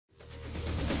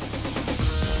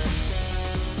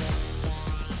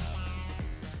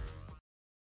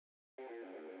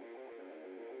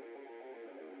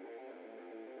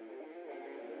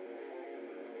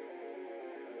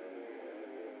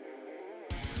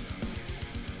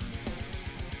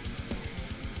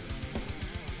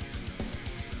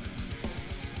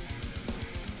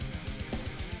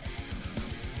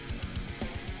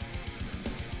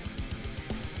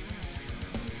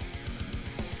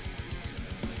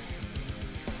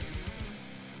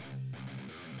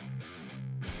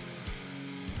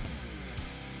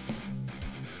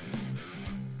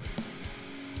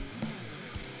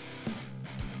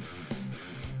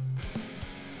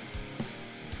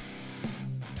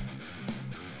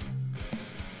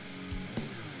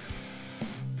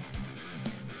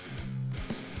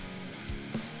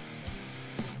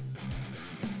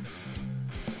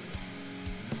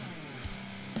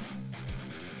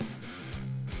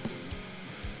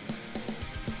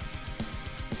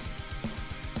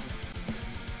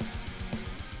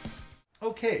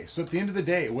Okay, so at the end of the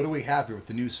day, what do we have here with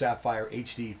the new Sapphire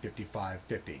HD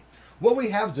 5550? What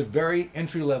we have is a very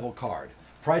entry-level card,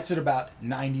 priced at about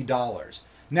 $90.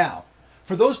 Now,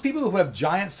 for those people who have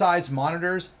giant-sized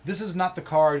monitors, this is not the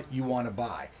card you want to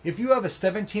buy. If you have a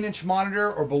 17-inch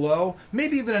monitor or below,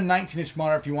 maybe even a 19-inch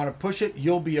monitor if you want to push it,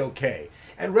 you'll be okay.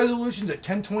 At resolutions at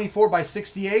 1024 by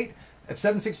 68, at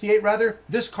 768 rather,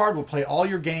 this card will play all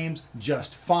your games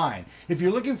just fine. If you're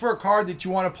looking for a card that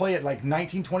you want to play at like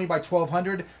 1920 by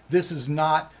 1200, this is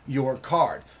not your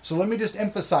card. So let me just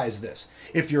emphasize this.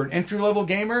 If you're an entry-level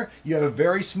gamer, you have a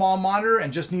very small monitor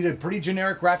and just need a pretty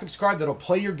generic graphics card that'll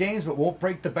play your games but won't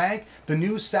break the bank, the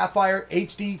new Sapphire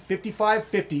HD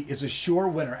 5550 is a sure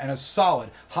winner and a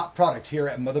solid hot product here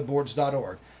at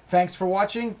Motherboards.org. Thanks for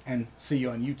watching and see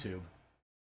you on YouTube.